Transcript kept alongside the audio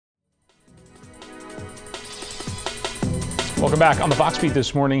Welcome back on the Fox Beat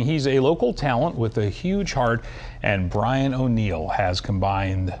this morning. He's a local talent with a huge heart, and Brian ONeal has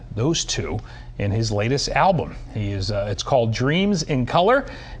combined those two in his latest album. It's called Dreams in Color,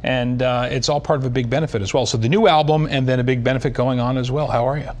 and it's all part of a big benefit as well. So the new album and then a big benefit going on as well. How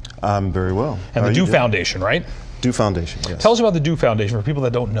are you? I'm very well. And the Do Foundation, right? Do Foundation, yes. Tell us about the Do Foundation for people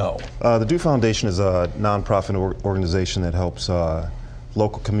that don't know. The Do Foundation is a nonprofit organization that helps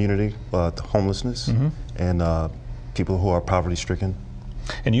local community, homelessness, and people who are poverty-stricken.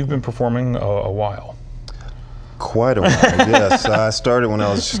 And you've been performing a while. Quite a while, yes. I started when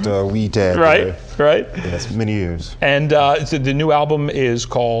I was just a wee dad. Right. Yes, many years. And so the new album is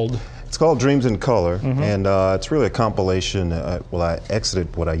called? It's called Dreams in Color, and it's really a compilation. Well, I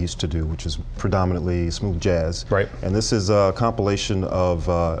exited what I used to do, which is predominantly smooth jazz. Right. And this is a compilation of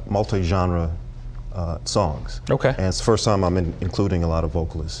multi-genre songs. Okay. And it's the first time I'm including a lot of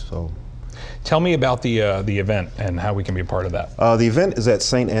vocalists. So. Tell me about the event and how we can be a part of that. The event is at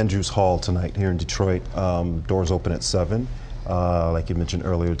St. Andrew's Hall tonight here in Detroit. Doors open at 7. Like you mentioned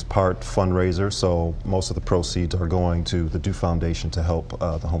earlier, it's part fundraiser, so most of the proceeds are going to the Do Foundation to help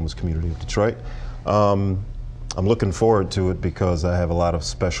the homeless community of Detroit. I'm looking forward to it because I have a lot of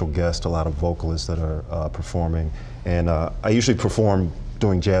special guests, a lot of vocalists that are performing. And I usually perform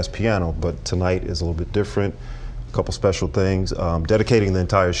doing jazz piano, but tonight is a little bit different. A couple special things. Dedicating the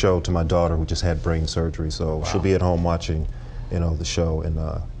entire show to my daughter who just had brain surgery, so she'll be at home watching, the show, and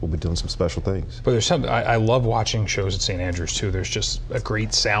we'll be doing some special things. But there's something, I love watching shows at St. Andrews too. There's just a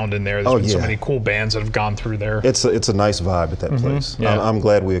great sound in there. There's been so many cool bands that have gone through there. It's a nice vibe at that place. Yeah. I'm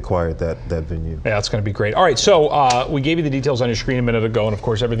glad we acquired that venue. Yeah, it's going to be great. All right, so we gave you the details on your screen a minute ago, and of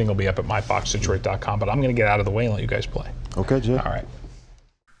course everything will be up at myfoxdetroit.com, but I'm going to get out of the way and let you guys play. Okay, Jim. All right.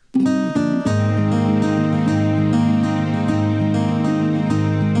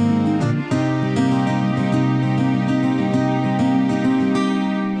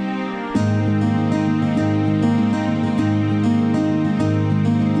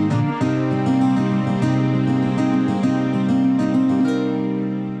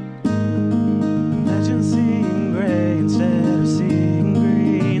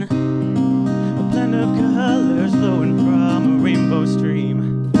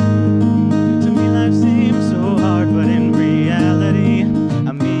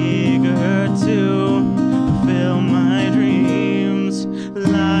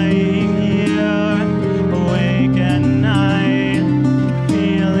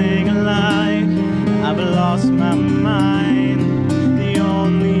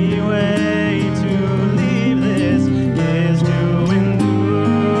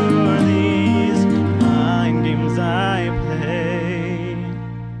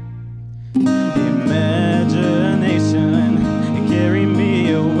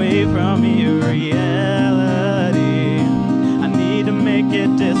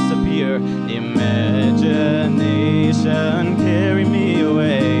 Imagination, carry me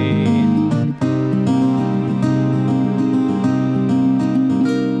away.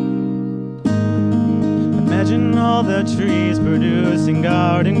 Imagine all the trees producing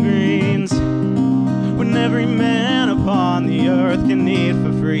garden greens, when every man upon the earth can eat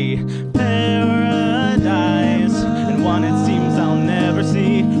for free. Paradise, and one it seems I'll never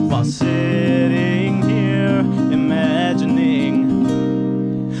see, while sitting here imagining,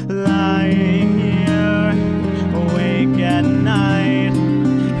 lying here awake at night,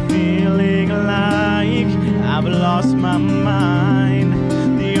 feeling like I've lost my mind.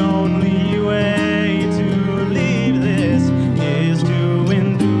 The only way to leave this is to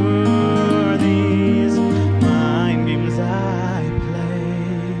endure these mind games I play.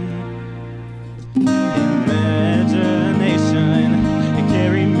 Imagination,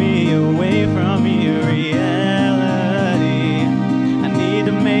 carry me away from your reality. I need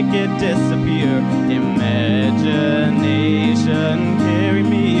to make it disappear. Imagination, carry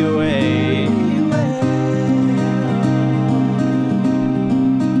me away.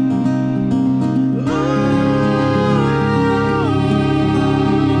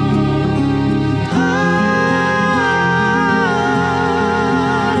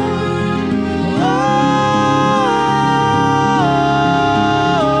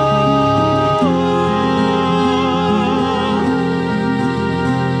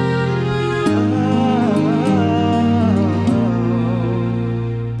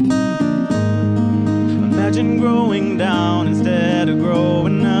 Imagine growing down instead of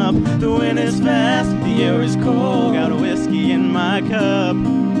growing up. The wind is fast, the air is cold, got a whiskey in my cup.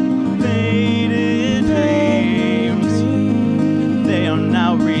 Faded dreams, they are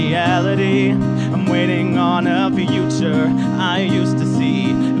now reality. I'm waiting on a future I used to see.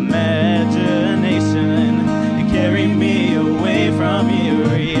 Imagination, carry me away.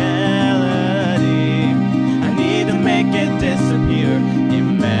 make it disappear.